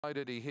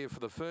Loaded here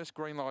for the first.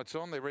 Green lights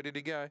on. They're ready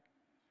to go.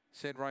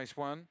 Set race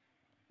one.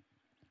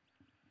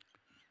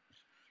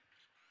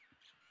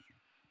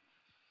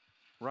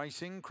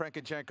 Racing,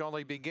 Crackerjack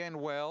Ollie began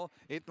well.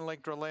 It and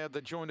Electra Loud,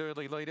 the joint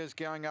early leaders,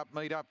 going up,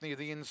 meet up near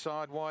the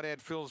inside. Wide out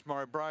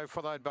Fillsmore Bro,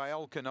 followed by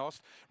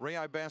Alkanost.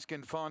 Rio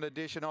Baskin, Fine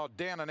Edition. Oh,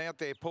 down and out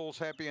there, Paul's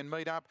Happy and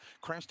Meet Up.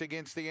 Crashed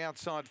against the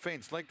outside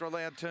fence. Electra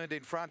Loud turned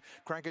in front.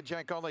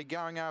 Crackerjack Ollie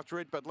going after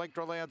it, but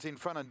Electra Loud's in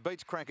front and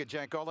beats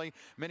Crackerjack Ollie.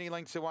 Many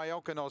lengths away,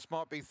 Alkanost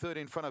might be third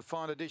in front of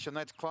Fine Edition.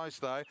 That's close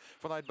though.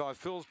 Followed by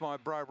Fillsmore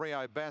Bro,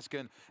 Rio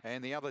Baskin,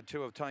 and the other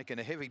two have taken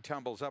heavy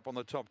tumbles up on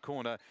the top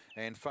corner.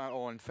 And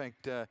in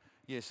fact,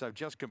 yes, they've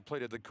just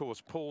completed the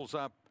course. Paul's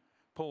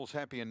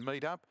Happy and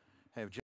Meet Up have